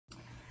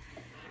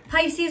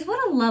Pisces,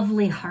 what a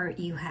lovely heart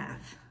you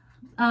have.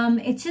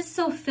 It's just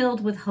so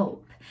filled with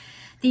hope.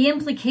 The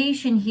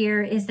implication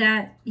here is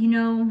that, you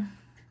know,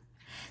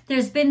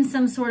 there's been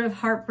some sort of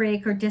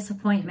heartbreak or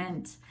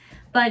disappointment,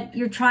 but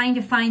you're trying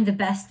to find the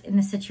best in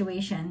the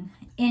situation.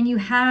 And you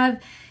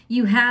have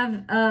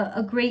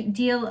a great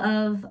deal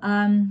of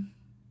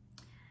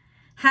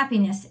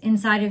happiness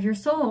inside of your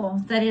soul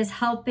that is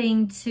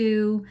helping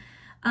to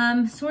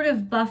sort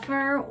of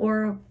buffer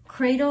or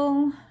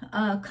cradle,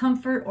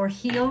 comfort or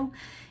heal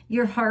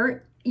your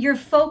heart. Your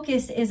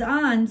focus is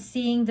on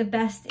seeing the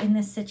best in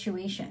this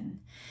situation.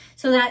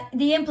 So that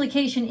the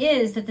implication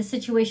is that the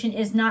situation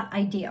is not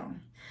ideal.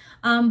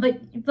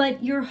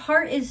 But your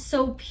heart is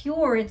so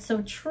pure, it's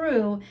so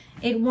true.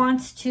 It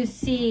wants to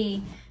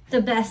see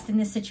the best in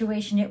this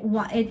situation.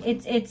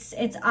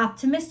 It's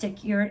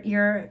optimistic.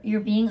 You're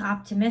being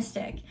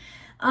optimistic.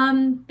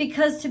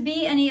 Because to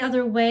be any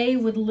other way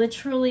would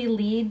literally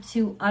lead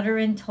to utter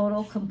and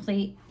total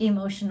complete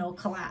emotional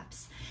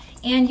collapse.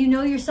 And you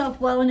know yourself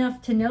well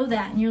enough to know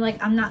that. And you're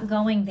like, I'm not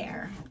going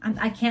there.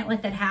 I can't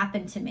let that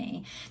happen to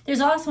me.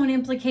 There's also an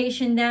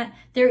implication that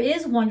there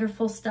is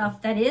wonderful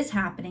stuff that is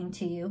happening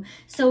to you.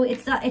 So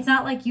it's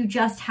not like you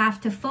just have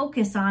to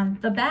focus on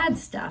the bad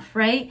stuff,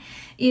 right?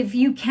 If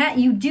you can't,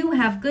 you do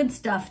have good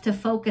stuff to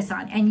focus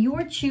on. And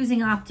you're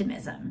choosing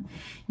optimism.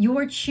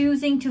 You're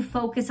choosing to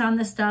focus on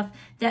the stuff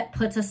that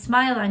puts a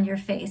smile on your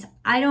face.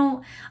 I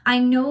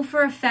know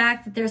for a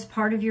fact that there's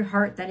part of your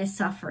heart that is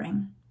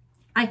suffering.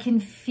 I can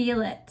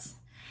feel it.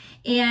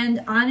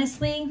 And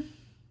honestly,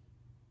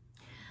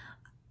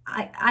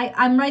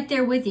 I'm right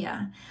there with you.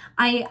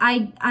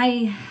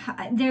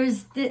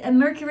 There's the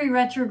Mercury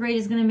retrograde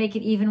is going to make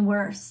it even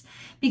worse,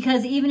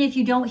 because even if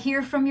you don't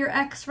hear from your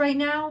ex right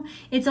now,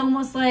 it's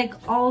almost like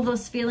all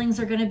those feelings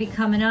are going to be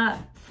coming up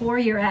for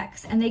your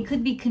ex, and they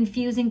could be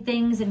confusing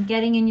things and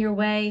getting in your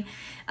way,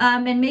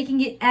 and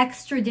making it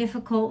extra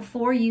difficult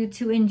for you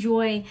to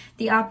enjoy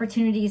the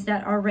opportunities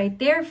that are right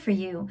there for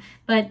you.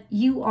 But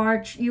you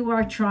are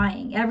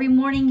trying. Every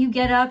morning you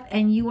get up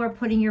and you are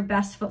putting your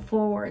best foot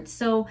forward.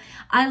 So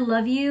I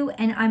love you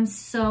and I'm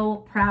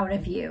so proud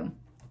of you.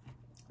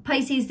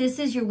 Pisces, this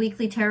is your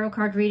weekly tarot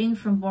card reading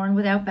from Born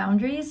Without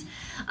Boundaries.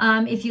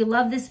 If you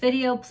love this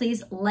video,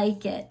 please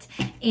like it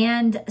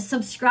and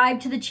subscribe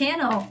to the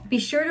channel. Be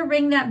sure to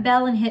ring that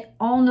bell and hit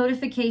all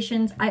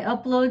notifications. I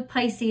upload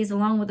Pisces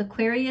along with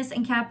Aquarius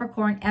and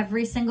Capricorn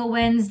every single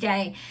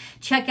Wednesday.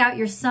 Check out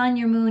your sun,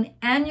 your moon,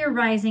 and your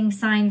rising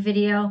sign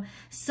video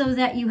so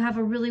that you have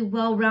a really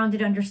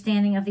well-rounded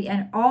understanding of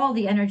all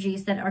the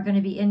energies that are going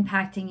to be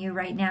impacting you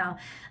right now.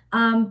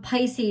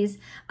 Pisces,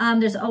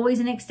 there's always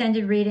an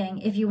extended reading.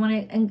 If you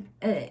want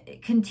to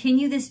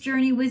continue this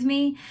journey with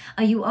me,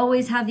 you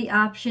always have the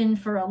option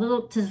for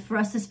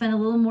us to spend a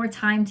little more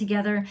time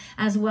together,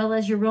 as well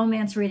as your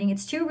romance reading.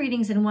 It's 2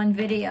 readings in 1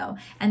 video,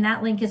 and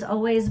that link is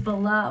always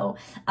below.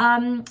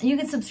 You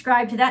can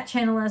subscribe to that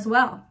channel as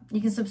well.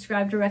 You can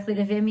subscribe directly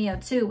to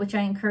Vimeo too, which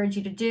I encourage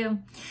you to do.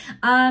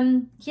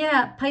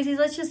 Yeah, Pisces,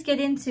 let's get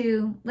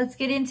into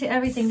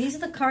everything. These are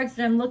the cards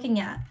that I'm looking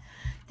at.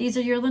 These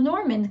are your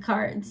Lenormand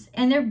cards,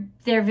 and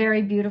they're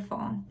very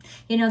beautiful.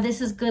 You know, this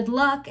is good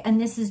luck,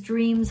 and this is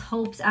dreams,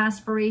 hopes,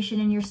 aspiration,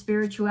 and your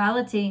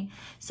spirituality.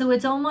 So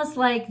it's almost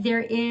like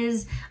there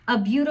is a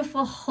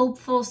beautiful,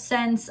 hopeful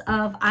sense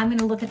of, I'm going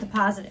to look at the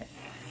positive.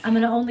 I'm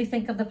going to only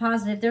think of the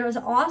positive. There is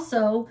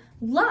also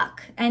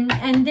luck, and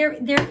there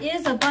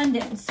is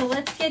abundance. So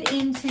let's get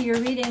into your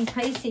reading,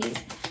 Pisces.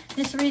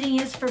 This reading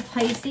is for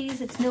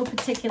Pisces. It's no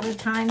particular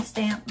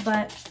timestamp,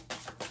 but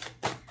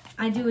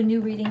I do a new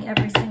reading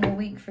every single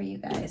week for you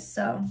guys,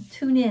 so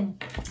tune in.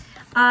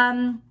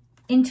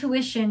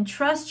 Intuition,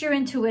 trust your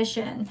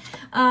intuition.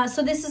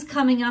 So this is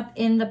coming up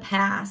in the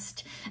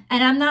past,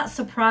 and I'm not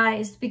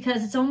surprised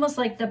because it's almost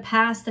like the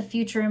past, the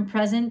future, and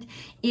present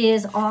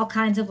is all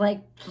kinds of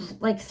like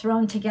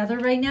thrown together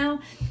right now.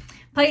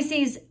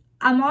 Pisces,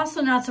 I'm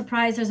also not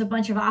surprised there's a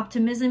bunch of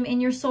optimism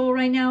in your soul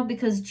right now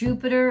because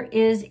Jupiter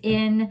is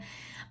in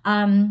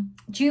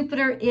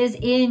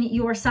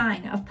your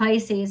sign of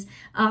Pisces,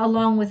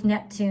 along with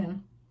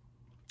Neptune.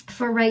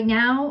 For right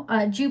now,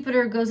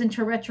 Jupiter goes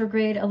into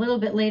retrograde a little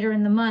bit later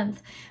in the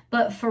month,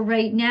 but for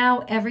right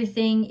now,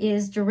 everything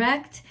is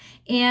direct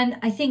and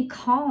I think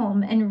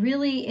calm and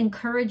really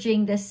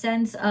encouraging this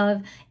sense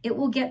of it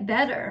will get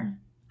better.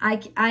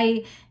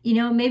 You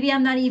know, maybe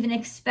I'm not even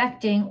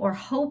expecting or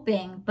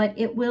hoping, but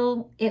it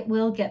will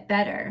get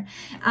better.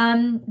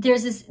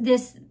 There's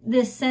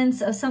this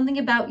sense of something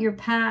about your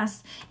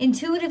past.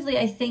 Intuitively,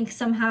 I think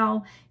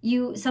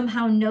you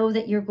somehow know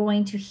that you're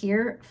going to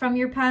hear from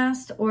your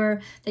past, or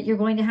that you're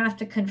going to have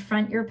to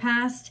confront your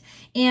past.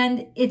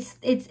 And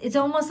it's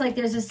almost like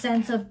there's a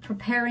sense of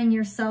preparing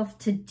yourself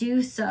to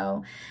do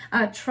so.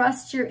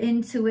 Trust your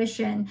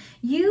intuition.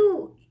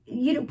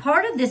 You know,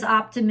 part of this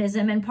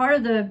optimism and part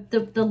of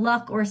the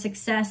luck or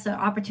success or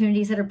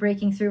opportunities that are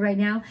breaking through right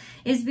now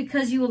is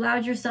because you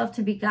allowed yourself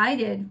to be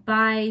guided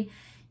by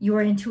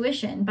your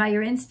intuition, by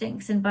your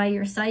instincts, and by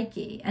your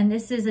psyche. And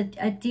this is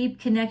a deep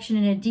connection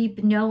and a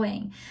deep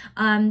knowing.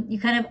 You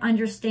kind of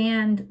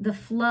understand the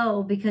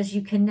flow because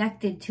you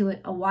connected to it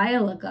a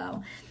while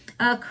ago.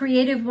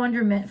 Creative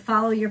wonderment,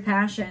 follow your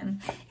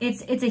passion.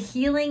 It's a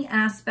healing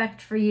aspect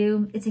for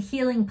you. It's a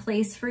healing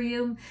place for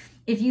you.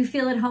 If you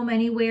feel at home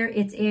anywhere,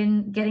 it's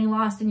in getting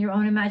lost in your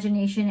own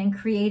imagination and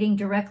creating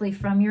directly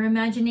from your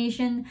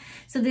imagination.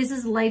 So this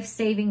is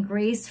life-saving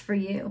grace for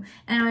you.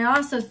 And I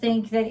also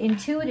think that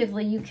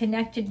intuitively you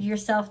connected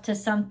yourself to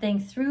something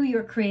through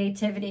your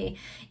creativity.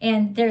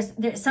 And there's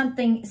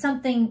something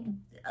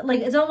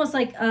like, it's almost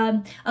like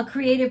a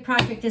creative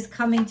project is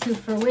coming to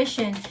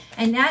fruition.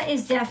 And that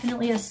is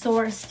definitely a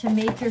source to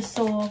make your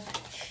soul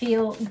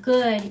feel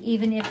good,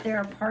 even if there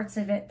are parts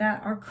of it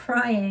that are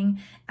crying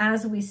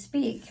as we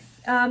speak.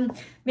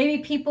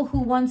 Maybe people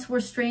who once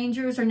were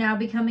strangers are now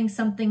becoming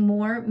something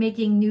more,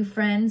 making new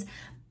friends,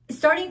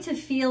 starting to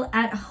feel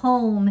at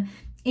home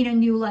in a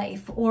new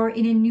life or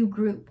in a new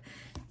group,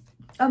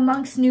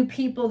 amongst new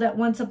people that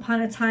once upon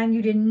a time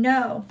you didn't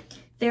know.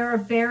 There are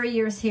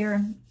barriers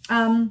here.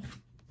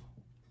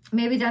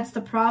 Maybe that's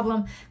the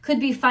problem. Could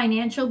be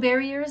financial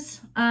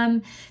barriers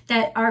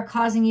that are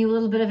causing you a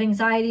little bit of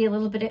anxiety, a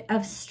little bit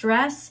of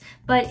stress.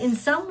 But in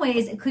some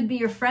ways, it could be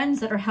your friends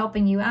that are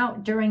helping you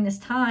out during this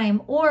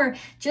time, or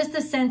just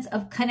a sense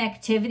of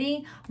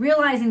connectivity,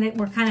 realizing that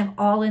we're kind of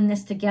all in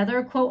this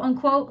together, quote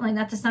unquote, like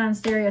not to sound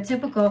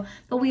stereotypical,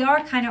 but we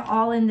are kind of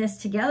all in this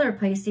together,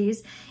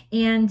 Pisces.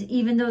 And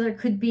even though there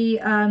could be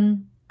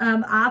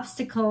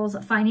obstacles,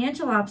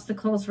 financial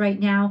obstacles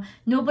right now,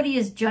 nobody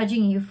is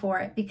judging you for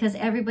it because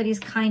everybody's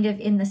kind of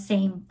in the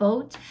same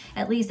boat.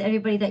 At least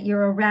everybody that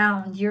you're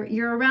around.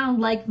 You're around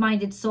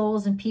like-minded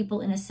souls and people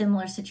in a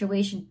similar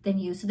situation than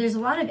you. So there's a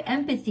lot of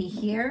empathy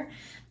here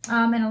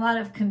and a lot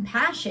of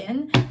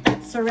compassion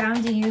that's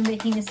surrounding you,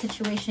 making the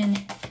situation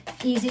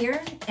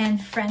easier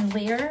and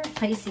friendlier.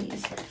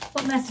 Pisces,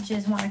 what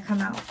messages want to come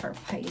out for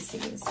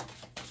Pisces?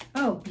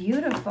 Oh,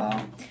 beautiful.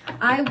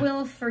 I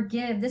will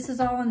forgive. This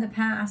is all in the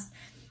past.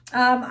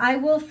 I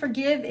will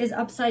forgive is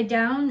upside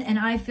down and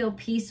I feel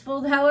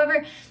peaceful.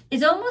 However,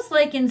 it's almost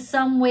like in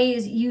some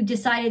ways you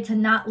decided to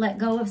not let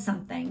go of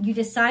something. You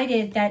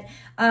decided that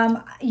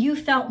you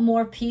felt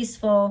more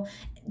peaceful.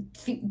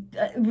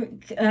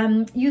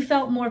 You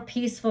felt more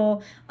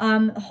peaceful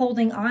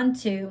holding on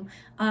to.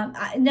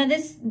 Now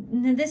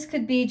this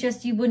could be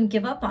just you wouldn't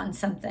give up on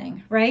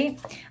something, right?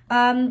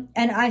 And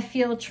I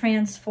feel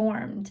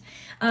transformed.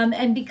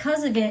 And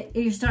because of it,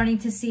 you're starting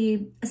to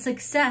see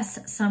success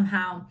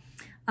somehow.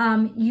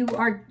 You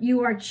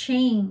are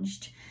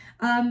changed.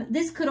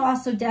 This could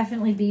also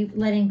definitely be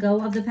letting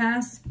go of the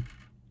past.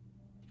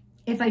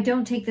 If I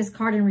don't take this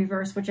card in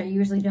reverse, which I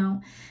usually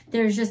don't,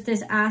 there's just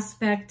this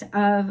aspect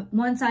of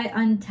once I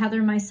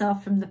untether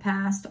myself from the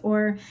past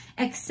or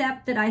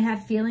accept that I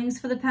have feelings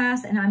for the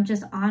past and I'm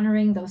just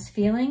honoring those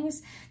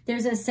feelings,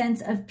 there's a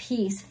sense of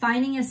peace,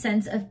 finding a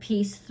sense of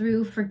peace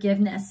through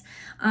forgiveness,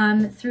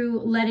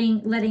 through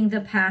letting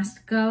the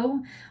past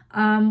go,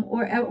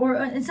 or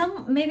in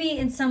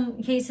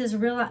some cases,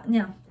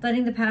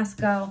 letting the past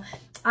go.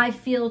 I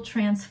feel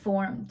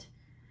transformed.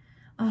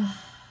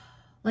 Oh,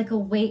 like a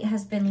weight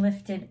has been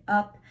lifted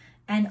up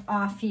and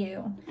off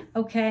you.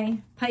 Okay,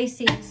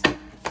 Pisces,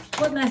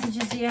 what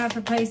messages do you have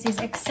for Pisces?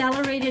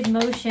 Accelerated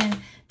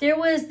motion.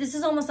 This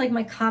is almost like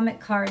my comic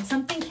card.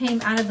 Something came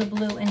out of the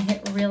blue and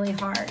hit really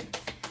hard.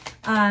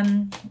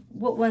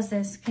 What was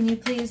this? Can you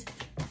please,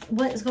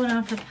 what is going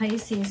on for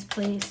Pisces,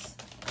 please?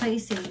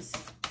 Pisces.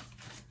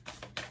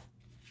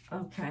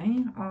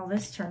 Okay, all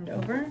this turned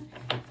over.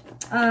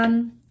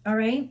 All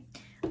right,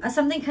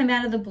 something came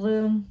out of the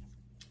blue.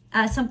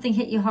 Something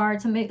hit you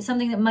hard,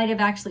 something that might have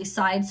actually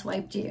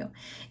sideswiped you.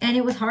 And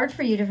it was hard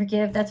for you to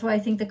forgive. That's why I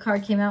think the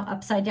card came out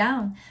upside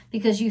down,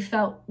 because you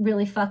felt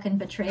really fucking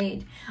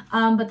betrayed.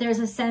 But there's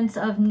a sense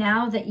of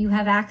now that you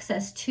have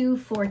access to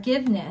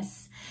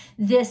forgiveness,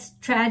 this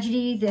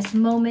tragedy, this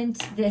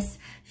moment, this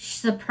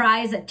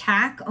surprise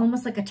attack,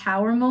 almost like a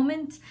tower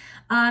moment,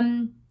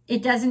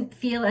 it doesn't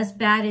feel as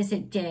bad as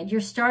it did.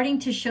 You're starting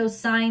to show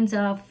signs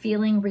of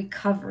feeling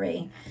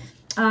recovery,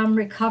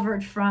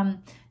 recovered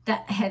from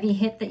that heavy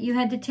hit that you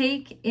had to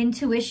take.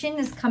 Intuition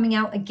is coming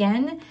out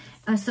again.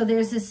 So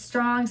there's this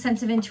strong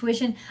sense of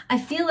intuition. I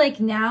feel like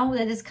now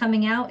that it's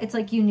coming out, it's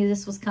like you knew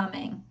this was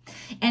coming.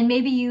 And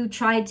maybe you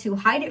tried to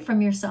hide it from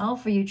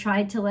yourself, or you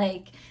tried to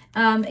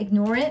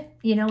ignore it,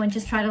 and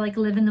just try to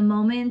live in the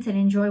moment and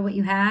enjoy what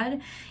you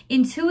had.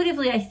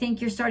 Intuitively, I think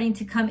you're starting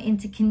to come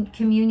into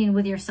communion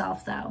with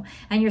yourself though.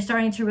 And you're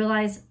starting to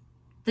realize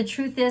the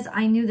truth is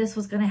I knew this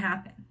was going to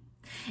happen.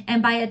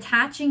 And by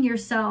attaching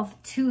yourself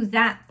to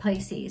that,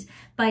 Pisces,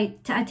 by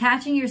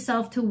attaching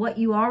yourself to what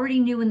you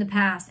already knew in the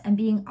past and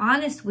being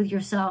honest with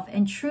yourself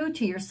and true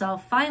to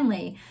yourself,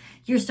 finally,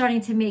 you're starting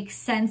to make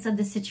sense of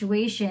the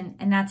situation,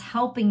 and that's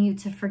helping you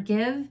to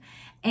forgive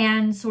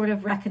and sort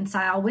of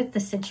reconcile with the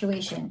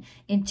situation.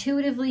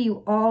 Intuitively,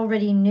 you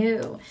already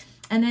knew.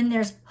 And then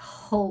there's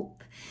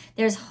hope.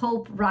 There's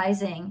hope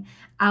rising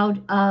out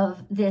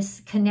of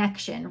this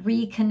connection,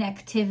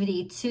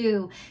 reconnectivity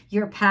to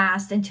your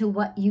past and to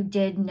what you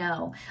did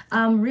know.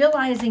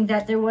 Realizing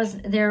that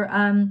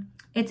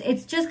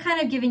it's just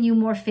kind of giving you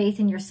more faith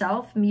in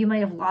yourself. You might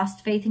have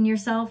lost faith in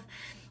yourself.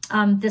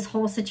 This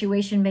whole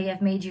situation may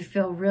have made you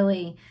feel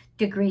really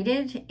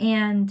degraded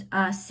and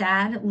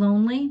sad,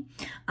 lonely.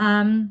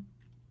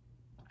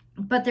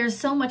 But there's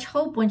so much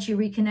hope once you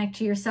reconnect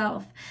to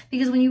yourself,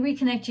 because when you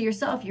reconnect to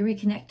yourself, you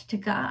reconnect to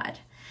God.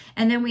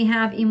 And then we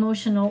have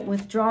emotional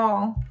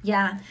withdrawal.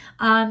 Yeah.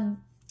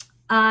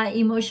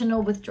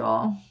 Emotional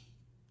withdrawal.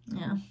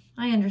 Yeah,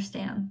 I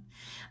understand.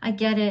 I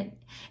get it.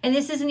 And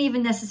this isn't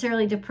even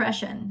necessarily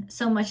depression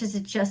so much as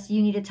it's just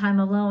you need a time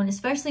alone,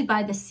 especially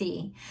by the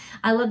sea.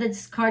 I love that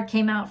this card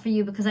came out for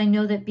you because I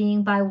know that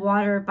being by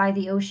water, by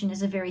the ocean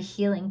is a very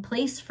healing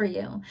place for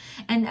you.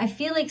 And I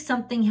feel like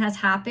something has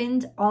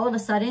happened all of a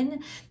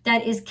sudden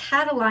that is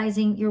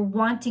catalyzing your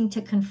wanting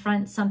to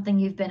confront something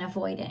you've been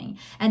avoiding.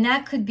 And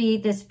that could be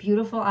this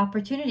beautiful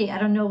opportunity. I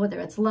don't know whether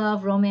it's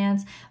love,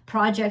 romance,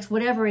 projects,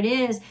 whatever it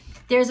is.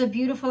 There's a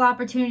beautiful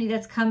opportunity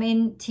that's come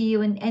into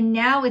you, and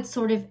now it's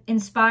sort of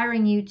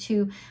inspiring you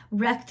to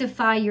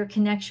rectify your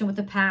connection with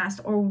the past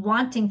or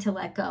wanting to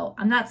let go.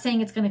 I'm not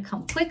saying it's going to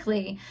come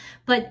quickly,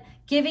 but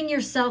giving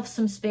yourself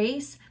some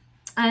space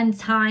and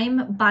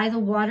time by the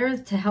water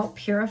to help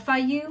purify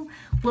you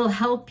will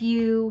help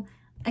you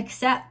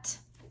accept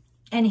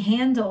and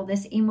handle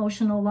this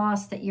emotional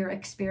loss that you're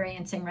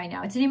experiencing right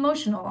now. It's an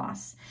emotional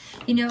loss.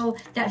 You know,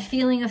 that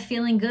feeling of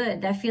feeling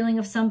good, that feeling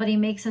of somebody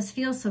makes us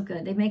feel so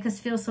good. They make us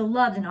feel so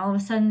loved, and all of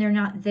a sudden they're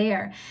not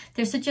there.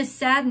 There's such a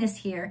sadness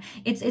here.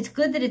 It's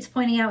good that it's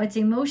pointing out it's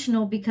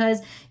emotional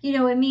because, you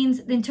know, it means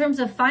in terms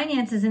of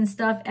finances and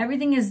stuff,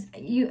 everything is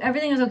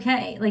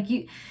okay. Like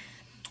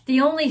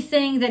the only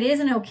thing that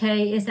isn't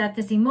okay is that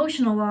this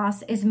emotional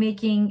loss is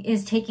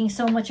taking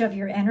so much of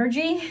your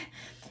energy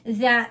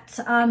that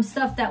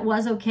stuff that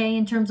was okay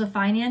in terms of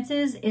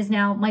finances is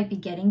now might be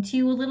getting to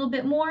you a little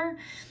bit more.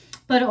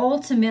 But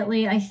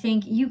ultimately, I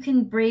think you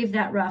can brave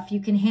that rough. You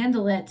can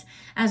handle it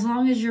as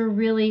long as you're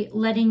really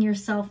letting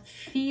yourself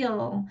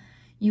feel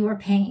your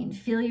pain,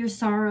 feel your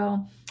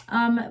sorrow.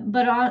 And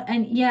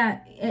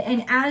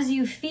as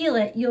you feel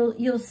it,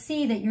 you'll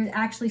see that you're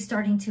actually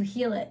starting to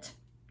heal it.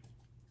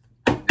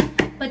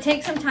 But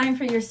take some time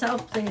for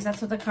yourself, please. That's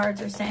what the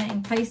cards are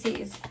saying.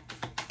 Pisces.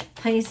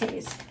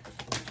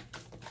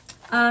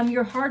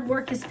 Your hard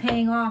work is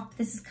paying off.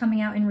 This is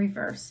coming out in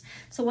reverse.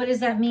 So what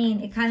does that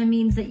mean? It kind of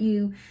means that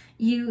you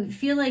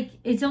feel like,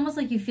 it's almost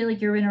like you feel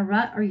like you're in a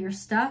rut or you're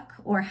stuck,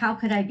 or how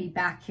could I be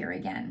back here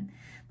again?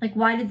 Like,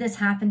 why did this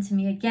happen to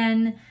me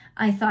again?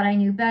 I thought I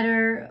knew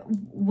better.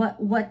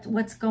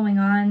 What's going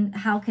on?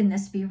 How can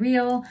this be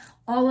real?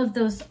 All of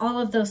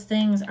those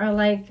things are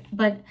like,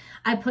 but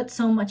I put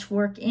so much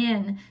work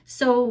in.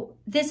 So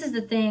this is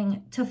the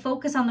thing, to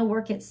focus on the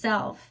work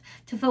itself,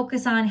 to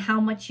focus on how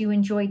much you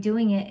enjoy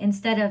doing it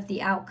instead of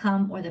the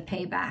outcome or the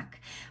payback,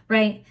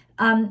 right?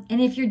 And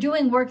if you're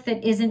doing work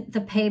that isn't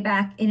the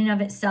payback in and of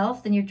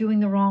itself, then you're doing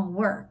the wrong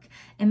work.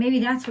 And maybe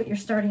that's what you're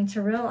starting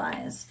to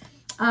realize.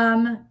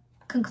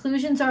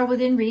 Conclusions are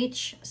within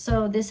reach.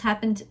 So this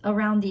happened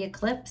around the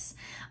eclipse,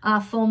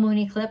 full moon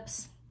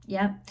eclipse.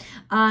 Yeah.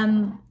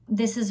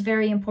 This is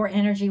very important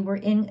energy. We're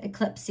in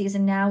eclipse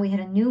season now. We had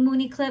a new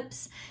moon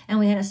eclipse and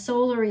we had a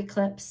solar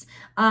eclipse.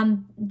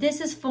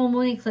 This is full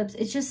moon eclipse.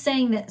 It's just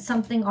saying that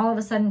something all of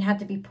a sudden had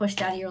to be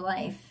pushed out of your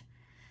life.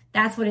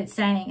 That's what it's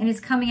saying. And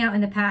it's coming out in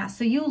the past.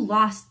 So you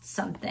lost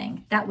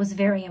something that was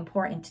very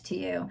important to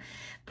you.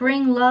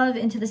 Bring love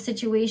into the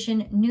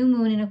situation. New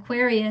moon in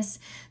Aquarius.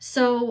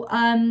 So,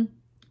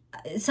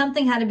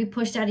 something had to be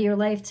pushed out of your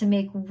life to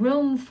make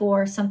room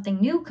for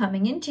something new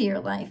coming into your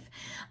life.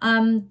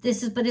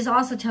 But it's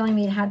also telling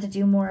me it had to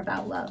do more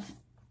about love.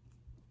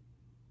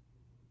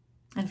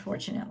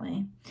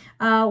 Unfortunately.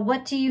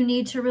 What do you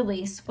need to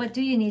release? What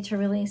do you need to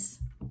release?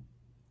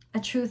 A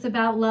truth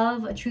about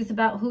love, a truth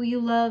about who you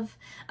love,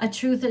 a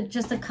truth that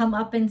just a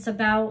comeuppance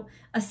about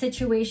a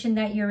situation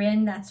that you're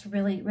in that's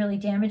really, really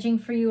damaging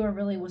for you, or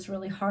was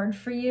really hard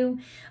for you.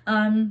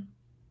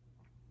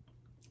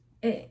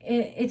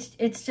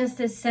 It's just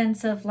this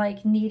sense of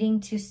like needing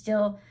to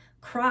still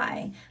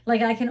cry.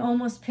 Like I can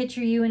almost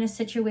picture you in a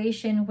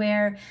situation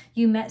where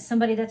you met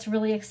somebody that's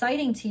really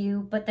exciting to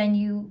you, but then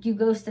you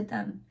ghosted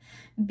them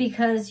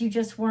because you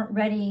just weren't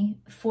ready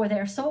for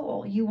their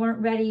soul. You weren't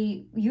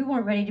ready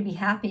to be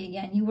happy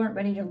again. You weren't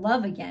ready to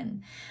love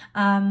again.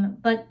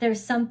 But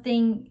there's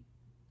something,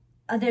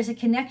 there's a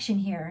connection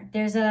here.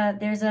 There's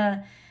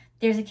a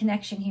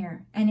connection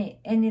here, and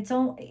it's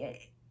all,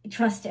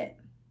 trust it.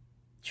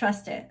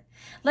 Trust it.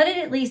 Let it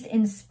at least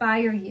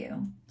inspire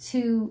you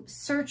to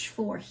search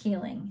for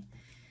healing.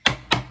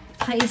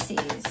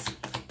 Pisces,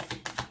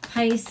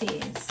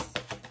 Pisces,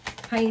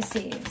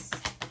 Pisces,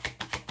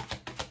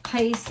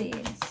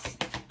 Pisces,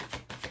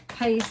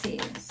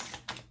 Pisces.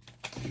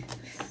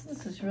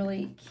 This is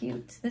really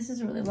cute. This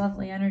is really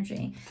lovely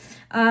energy.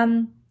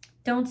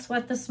 Don't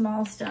sweat the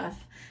small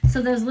stuff.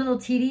 So those little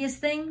tedious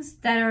things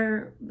that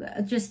are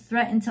just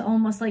threaten to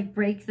almost like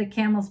break the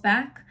camel's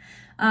back,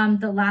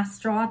 the last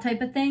straw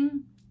type of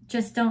thing,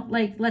 just don't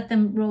like let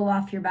them roll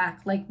off your back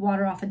like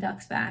water off a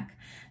duck's back.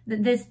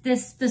 The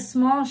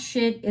small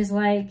shit is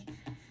like,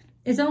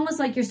 it's almost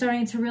like you're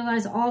starting to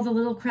realize all the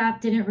little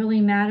crap didn't really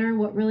matter.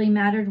 What really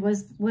mattered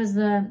was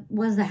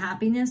the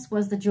happiness,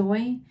 was the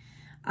joy.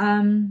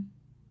 And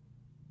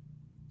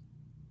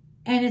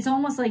it's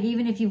almost like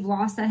even if you've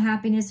lost that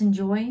happiness and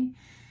joy,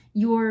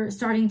 you're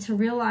starting to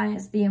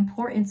realize the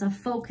importance of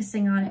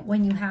focusing on it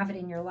when you have it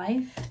in your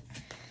life.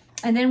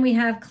 And then we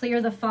have clear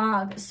the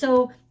fog.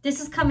 So this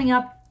is coming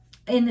up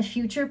in the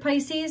future,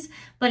 Pisces,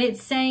 but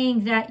it's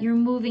saying that you're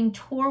moving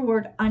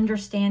toward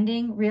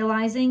understanding,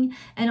 realizing,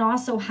 and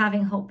also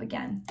having hope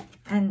again.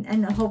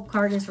 And the hope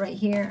card is right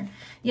here.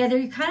 Yeah,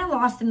 they're kind of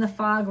lost in the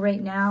fog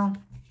right now.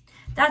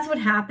 That's what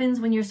happens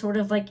when you're sort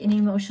of like in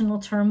emotional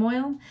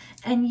turmoil.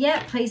 And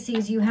yet,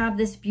 Pisces, you have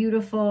this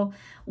beautiful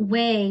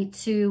way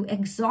to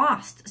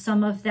exhaust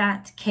some of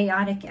that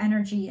chaotic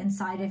energy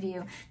inside of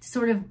you, to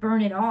sort of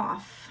burn it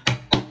off.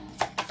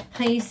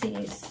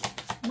 Pisces,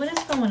 what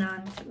is going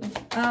on?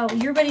 Oh,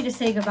 you're ready to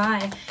say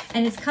goodbye,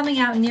 and it's coming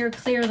out near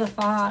clear the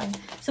fog.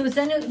 So it's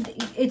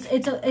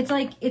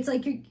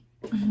like you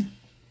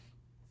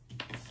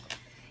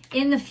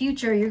in the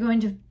future, you're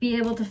going to be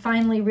able to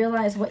finally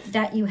realize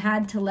that you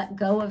had to let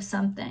go of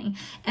something,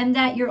 and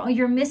that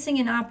you're missing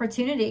an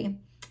opportunity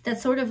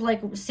that's sort of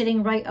like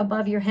sitting right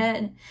above your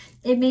head.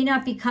 It may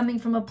not be coming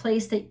from a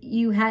place that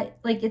you had,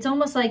 like, it's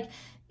almost like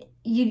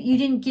you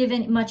didn't give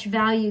it much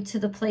value to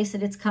the place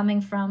that it's coming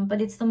from,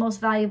 but it's the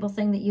most valuable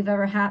thing that you've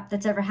ever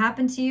that's ever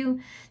happened to you.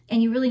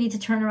 And you really need to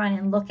turn around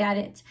and look at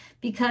it,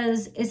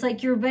 because it's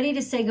like you're ready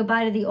to say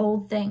goodbye to the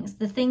old things,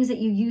 the things that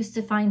you used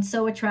to find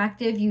so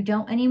attractive, you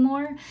don't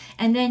anymore.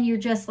 And then you're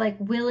just like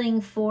willing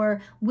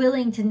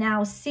to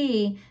now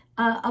see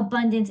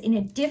abundance in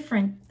a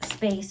different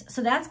space.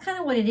 So that's kind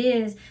of what it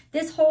is.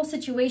 This whole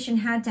situation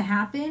had to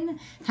happen,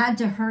 had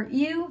to hurt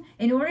you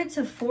in order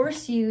to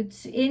force you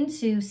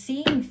into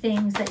seeing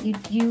things that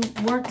you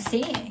weren't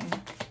seeing.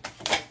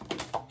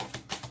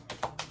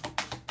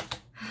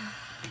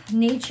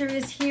 Nature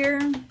is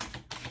here.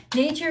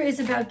 Nature is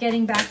about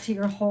getting back to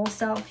your whole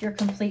self, your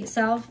complete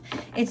self.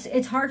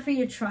 It's hard for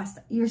you to trust.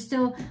 You're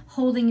still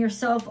holding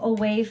yourself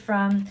away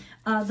from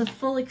the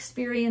full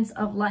experience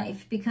of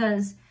life,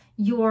 because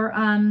you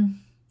want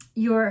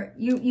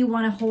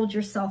to hold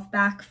yourself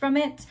back from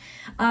it.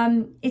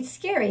 It's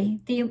scary.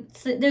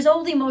 There's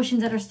old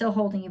emotions that are still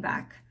holding you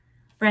back,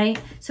 right?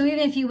 So even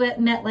if you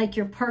met like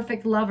your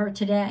perfect lover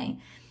today,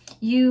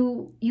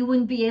 you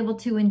wouldn't be able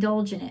to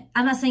indulge in it.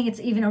 I'm not saying it's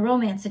even a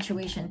romance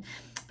situation,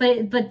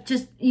 but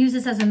just use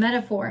this as a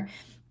metaphor.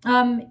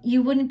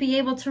 You wouldn't be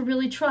able to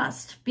really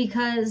trust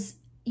because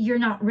you're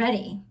not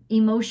ready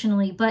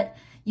emotionally, but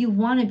you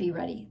want to be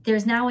ready.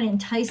 There's now an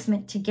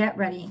enticement to get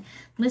ready.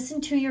 Listen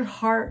to your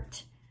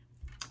heart.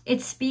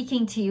 It's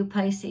speaking to you,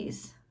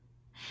 Pisces.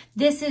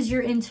 This is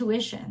your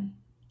intuition.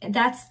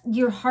 That's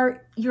your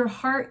heart. Your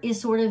heart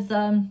is sort of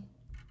the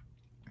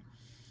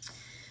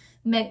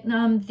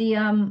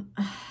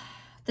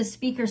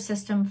speaker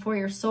system for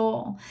your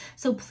soul.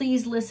 So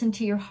please listen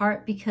to your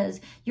heart, because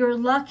your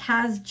luck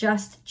has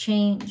just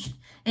changed.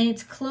 And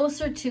it's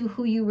closer to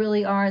who you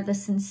really are, the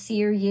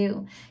sincere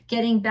you,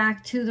 getting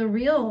back to the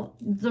real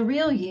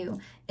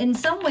you. In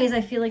some ways, I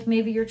feel like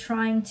maybe you're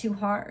trying too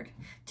hard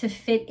to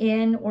fit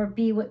in or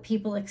be what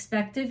people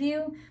expect of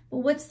you. But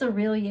what's the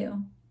real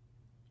you?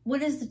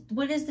 What is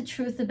the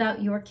truth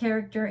about your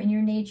character and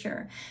your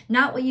nature?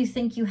 Not what you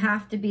think you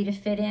have to be to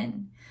fit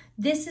in.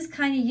 This is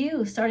kind of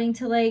you starting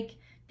to like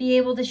be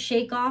able to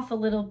shake off a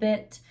little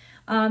bit.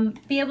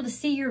 Be able to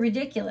see you're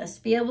ridiculous,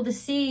 be able to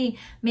see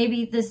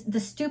maybe the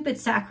stupid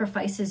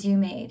sacrifices you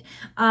made,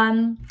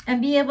 and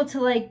be able to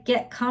like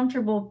get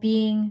comfortable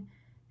being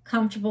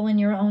comfortable in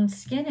your own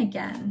skin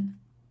again.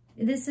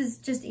 This is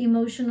just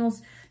emotional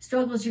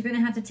struggles. You're going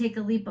to have to take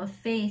a leap of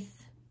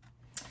faith.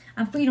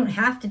 You don't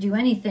have to do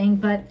anything,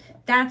 but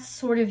that's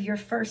sort of your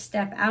first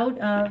step out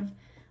of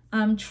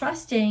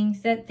trusting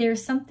that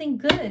there's something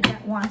good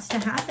that wants to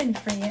happen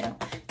for you,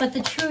 but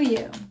the true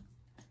you.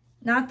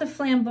 Not the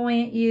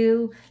flamboyant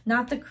you,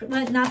 not the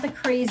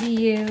crazy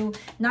you,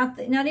 not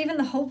even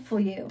the hopeful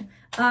you.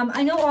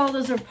 I know all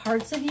those are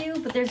parts of you,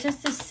 but there's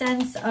just a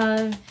sense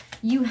of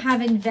you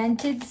have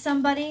invented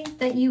somebody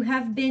that you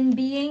have been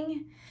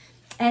being,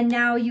 and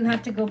now you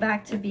have to go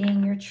back to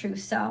being your true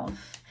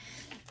self.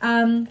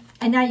 And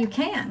now you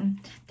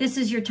can. This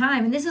is your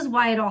time, and this is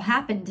why it all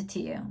happened to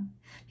you,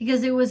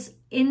 because there was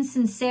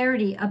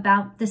insincerity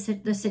about the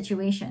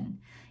situation.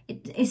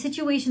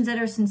 Situations that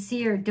are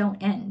sincere don't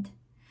end.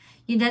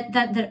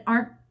 That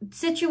aren't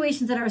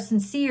situations that are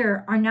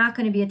sincere are not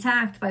going to be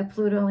attacked by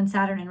Pluto and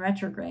Saturn in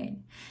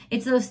retrograde.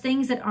 It's those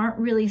things that aren't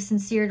really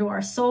sincere to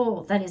our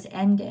soul that is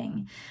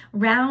ending.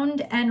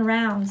 Round and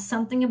round,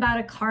 something about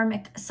a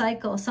karmic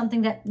cycle,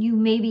 something that you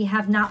maybe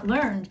have not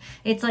learned.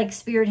 It's like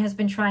Spirit has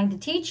been trying to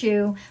teach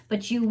you,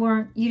 but you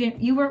weren't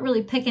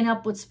really picking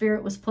up what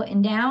Spirit was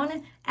putting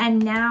down.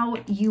 And now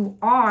you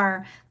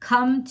are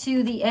come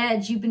to the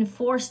edge. You've been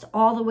forced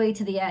all the way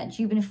to the edge.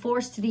 You've been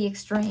forced to the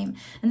extreme.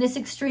 And this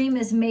extreme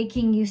is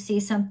making you see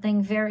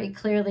something very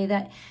clearly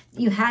that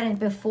you hadn't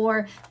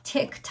before.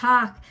 Tick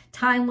tock,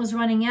 time was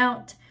running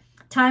out.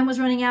 Time was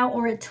running out,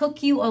 or it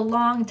took you a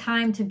long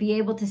time to be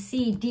able to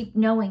see deep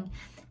knowing.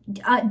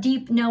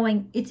 Deep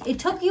knowing. It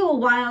took you a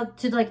while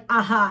to like,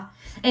 aha.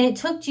 And it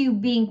took you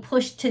being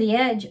pushed to the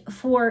edge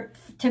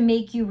to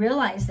make you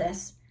realize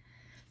this.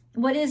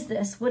 What is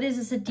this? What is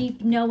this a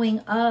deep knowing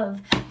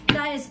of?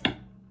 Guys,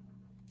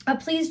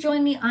 please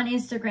join me on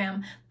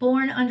Instagram,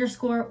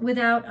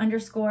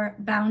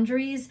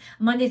 born_without_boundaries.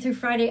 Monday through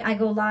Friday, I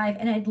go live,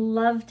 and I'd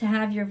love to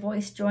have your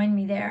voice join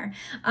me there.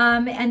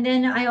 And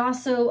then I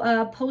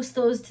also post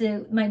those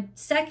to my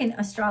second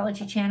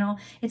astrology channel.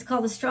 It's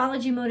called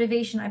Astrology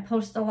Motivation. I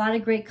post a lot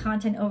of great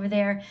content over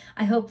there.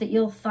 I hope that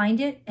you'll find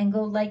it and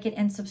go like it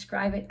and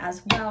subscribe it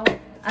as well.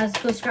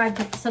 Subscribe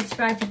to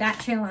that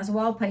channel as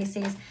well,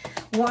 Pisces.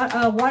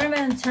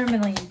 Watermelon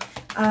tourmaline.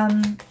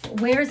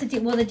 Where is the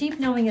deep? Well, the deep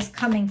knowing is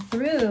coming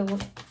through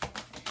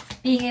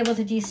being able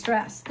to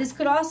de-stress. This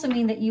could also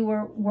mean that you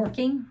were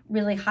working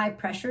really high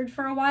pressured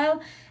for a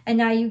while, and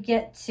now you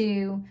get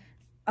to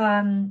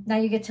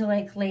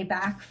like lay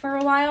back for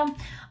a while.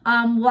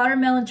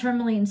 Watermelon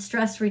tourmaline,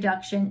 stress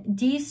reduction.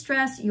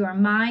 De-stress your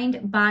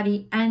mind,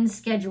 body, and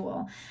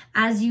schedule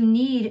as you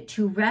need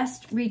to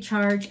rest,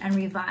 recharge, and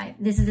revive.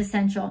 This is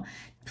essential.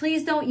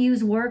 Please don't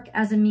use work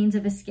as a means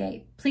of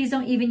escape. Please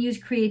don't even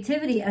use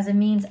creativity as a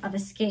means of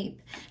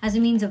escape, as a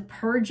means of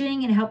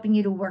purging and helping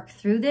you to work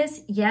through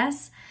this.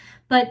 Yes,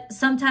 but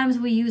sometimes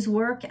we use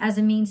work as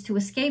a means to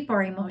escape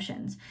our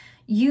emotions.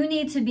 You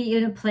need to be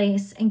in a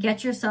place and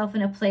get yourself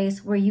in a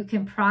place where you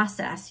can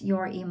process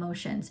your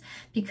emotions,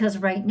 because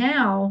right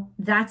now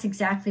that's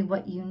exactly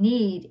what you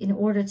need in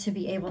order to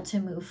be able to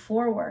move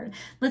forward.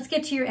 Let's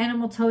get to your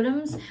animal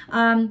totems.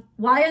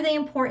 Why are they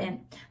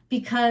important?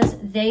 Because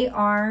they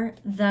are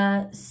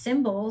the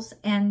symbols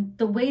and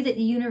the way that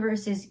the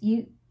universe is,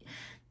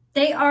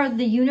 they are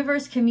the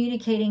universe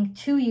communicating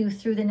to you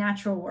through the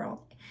natural world.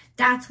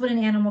 That's what an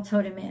animal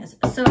totem is.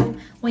 So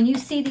when you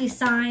see these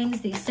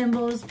signs, these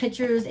symbols,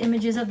 pictures,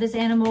 images of this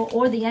animal,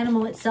 or the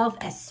animal itself,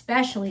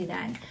 especially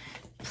then,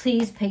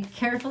 please pay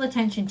careful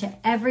attention to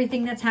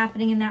everything that's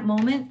happening in that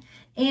moment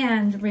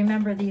and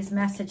remember these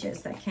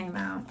messages that came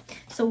out.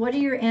 So what are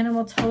your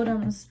animal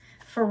totems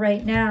for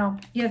right now?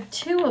 You have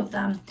 2 of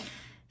them.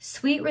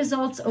 Sweet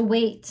results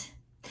await.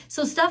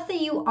 So stuff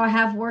that you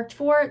have worked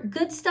for,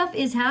 good stuff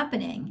is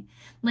happening.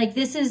 Like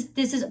this is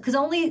because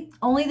only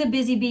the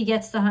busy bee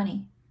gets the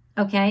honey.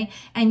 Okay,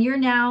 and you're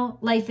now,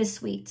 life is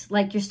sweet,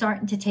 like you're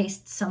starting to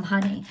taste some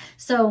honey.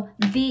 So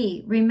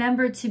B,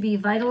 remember to be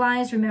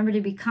vitalized, remember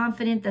to be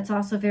confident. That's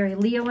also very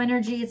Leo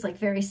energy. It's like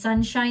very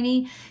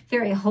sunshiny,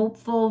 very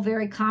hopeful,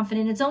 very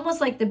confident. It's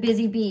almost like the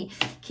busy bee,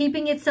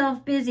 keeping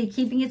itself busy,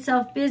 keeping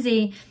itself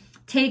busy.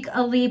 Take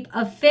a leap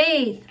of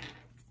faith.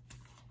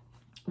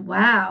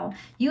 Wow,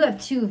 you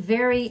have 2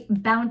 very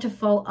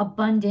bountiful,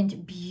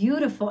 abundant,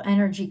 beautiful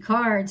energy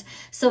cards.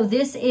 So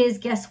this is,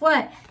 guess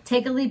what?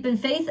 Take a leap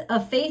of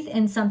faith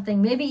in something.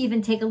 Maybe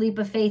even take a leap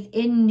of faith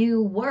in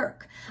new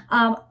work.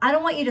 I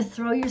don't want you to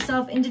throw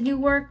yourself into new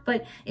work,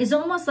 but it's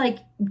almost like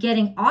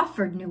getting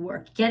offered new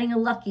work, getting a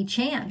lucky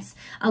chance,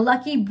 a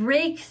lucky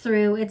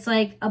breakthrough. It's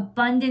like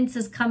abundance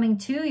is coming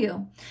to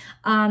you.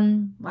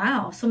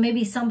 Wow. So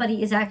maybe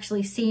somebody is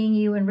actually seeing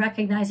you and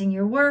recognizing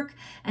your work,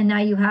 and now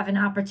you have an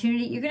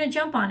opportunity. You're going to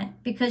jump on it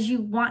because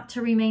you want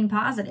to remain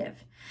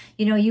positive.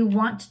 You know, you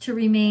want to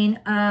remain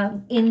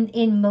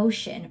in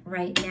motion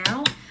right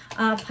now.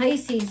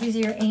 Pisces, these are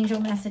your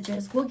angel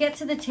messages. We'll get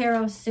to the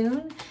tarot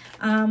soon,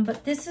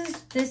 but this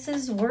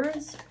is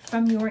words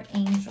from your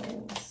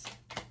angels.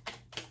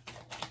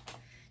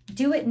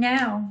 Do it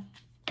now.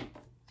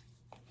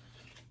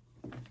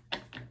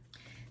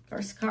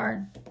 First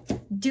card.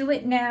 Do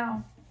it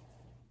now.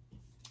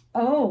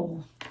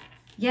 Oh,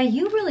 yeah,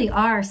 you really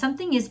are.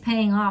 Something is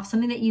paying off,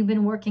 something that you've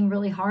been working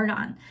really hard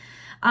on.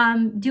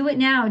 Do it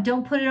now.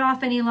 Don't put it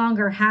off any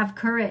longer. Have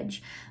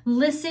courage.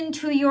 Listen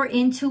to your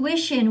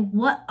intuition.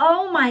 What?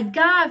 Oh my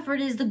God, for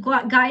it is the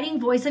guiding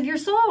voice of your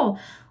soul.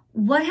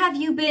 What have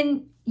you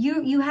been,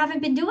 you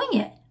haven't been doing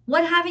it.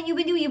 What haven't you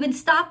been doing? You've been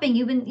stopping.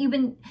 You've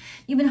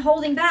been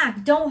holding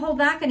back. Don't hold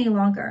back any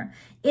longer.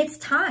 It's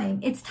time.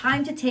 It's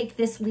time to take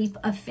this leap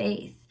of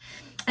faith.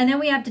 And then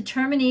we have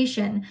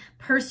determination.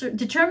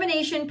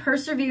 Determination,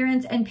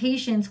 perseverance, and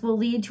patience will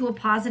lead to a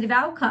positive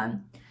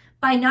outcome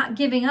by not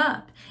giving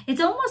up.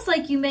 It's almost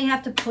like you may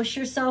have to push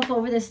yourself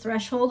over this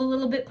threshold a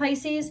little bit,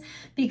 Pisces,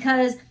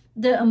 because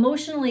the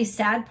emotionally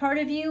sad part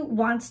of you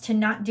wants to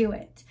not do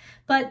it.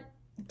 But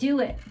do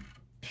it.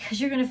 because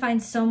you're going to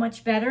find so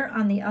much better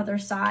on the other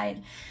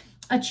side.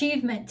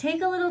 Achievement.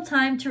 Take a little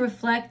time to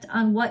reflect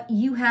on what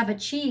you have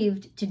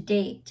achieved to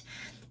date.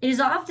 It is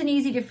often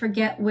easy to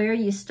forget where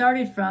you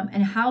started from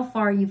and how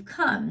far you've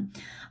come.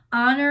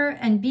 Honor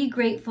and be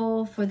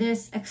grateful for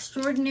this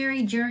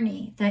extraordinary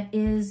journey that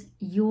is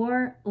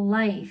your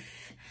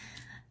life.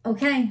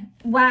 Okay,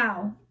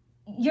 wow.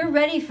 You're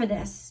ready for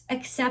this.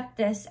 Accept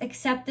this.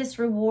 Accept this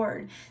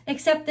reward.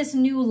 Accept this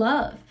new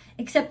love.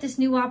 Accept this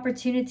new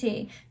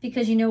opportunity.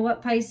 Because you know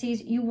what,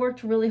 Pisces? You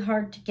worked really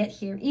hard to get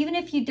here. Even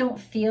if you don't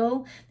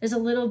feel, there's a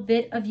little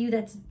bit of you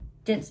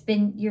that's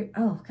been your,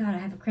 oh God, I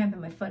have a cramp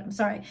in my foot. I'm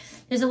sorry.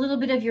 There's a little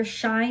bit of your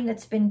shine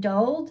that's been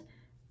dulled.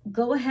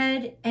 Go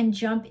ahead and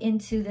jump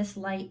into this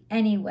light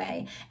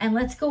anyway. And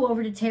let's go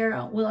over to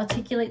tarot. We'll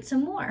articulate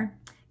some more.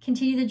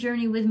 Continue the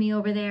journey with me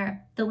over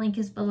there. The link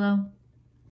is below.